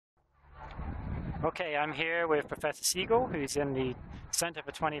Okay, I'm here with Professor Siegle, who's in the Center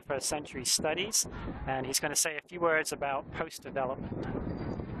for 21st Century Studies, and he's going to say a few words about post-development.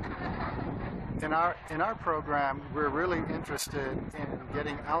 In our program, we're really interested in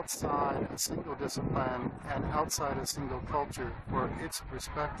getting outside a single discipline and outside a single culture for its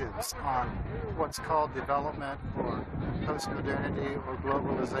perspectives on what's called development or postmodernity or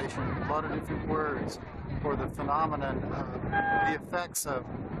globalization, a lot of different words for the phenomenon of the effects of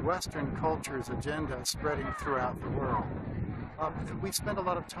Western culture's agenda spreading throughout the world. We spend a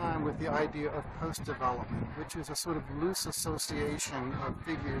lot of time with the idea of post-development, which is a sort of loose association of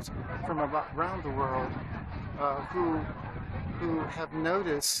figures from around the world who have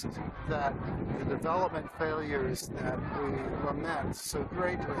noticed that the development failures that we lament so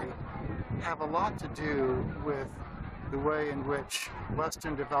greatly have a lot to do with the way in which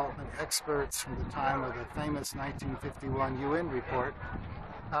Western development experts from the time of the famous 1951 UN report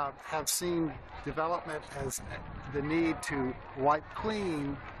have seen development as the need to wipe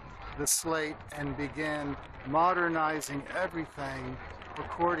clean the slate and begin modernizing everything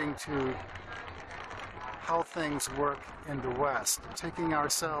according to how things work in the West, taking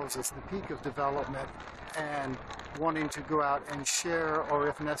ourselves as the peak of development and wanting to go out and share, or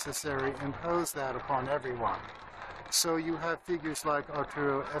if necessary, impose that upon everyone. So you have figures like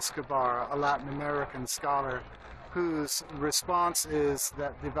Arturo Escobar, a Latin American scholar, whose response is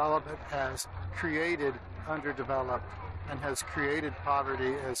that development has created underdeveloped and has created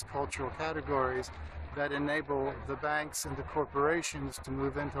poverty as cultural categories that enable the banks and the corporations to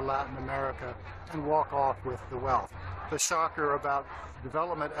move into Latin America and walk off with the wealth. The shocker about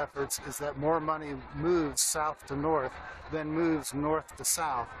development efforts is that more money moves south to north than moves north to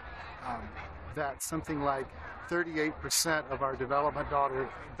south. That something like 38% of our development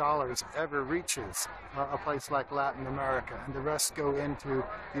dollars ever reaches a place like Latin America, and the rest go into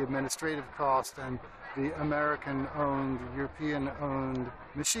the administrative cost and the American-owned, European-owned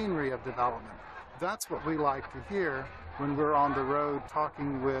machinery of development. That's what we like to hear when we're on the road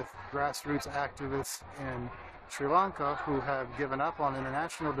talking with grassroots activists in Sri Lanka who have given up on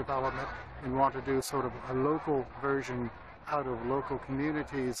international development and want to do sort of a local version out of local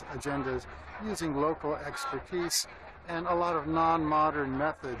communities' agendas using local expertise and a lot of non-modern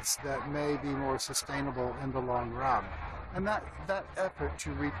methods that may be more sustainable in the long run. And that effort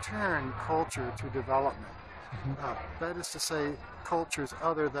to return culture to development, that is to say cultures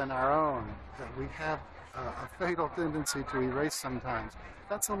other than our own, that we have a fatal tendency to erase sometimes,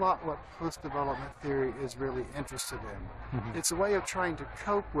 that's a lot what post-development theory is really interested in. It's a way of trying to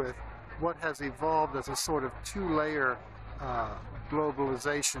cope with what has evolved as a sort of two-layer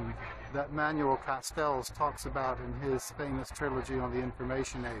globalization that Manuel Castells talks about in his famous trilogy on the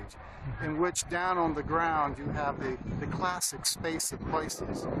Information Age, in which down on the ground you have the classic space of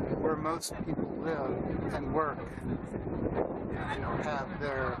places where most people live and work and have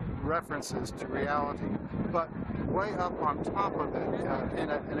their references to reality. But way up on top of it, in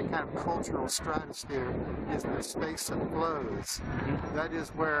a kind of cultural stratosphere, is the space of flows. That is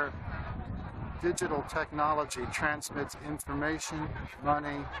where digital technology transmits information,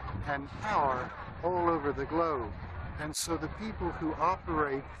 money, and power all over the globe. And so the people who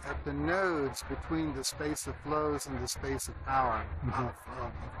operate at the nodes between the space of flows and the space of power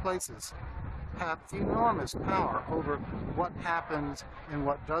of places have enormous power over what happens and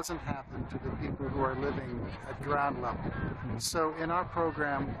what doesn't happen to the people who are living at ground level. So in our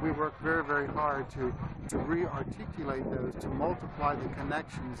program, we work very, very hard to re-articulate those, to multiply the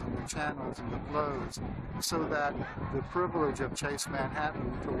connections and the channels and the flows so that the privilege of Chase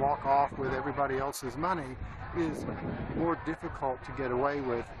Manhattan to walk off with everybody else's money is more difficult to get away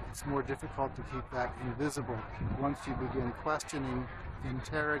with. It's more difficult to keep that invisible once you begin questioning,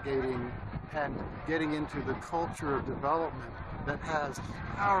 interrogating, and getting into the culture of development that has a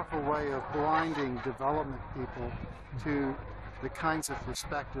powerful way of blinding development people to the kinds of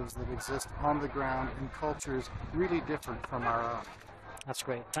perspectives that exist on the ground in cultures really different from our own. That's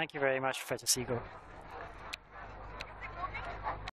great. Thank you very much, Professor Siegle.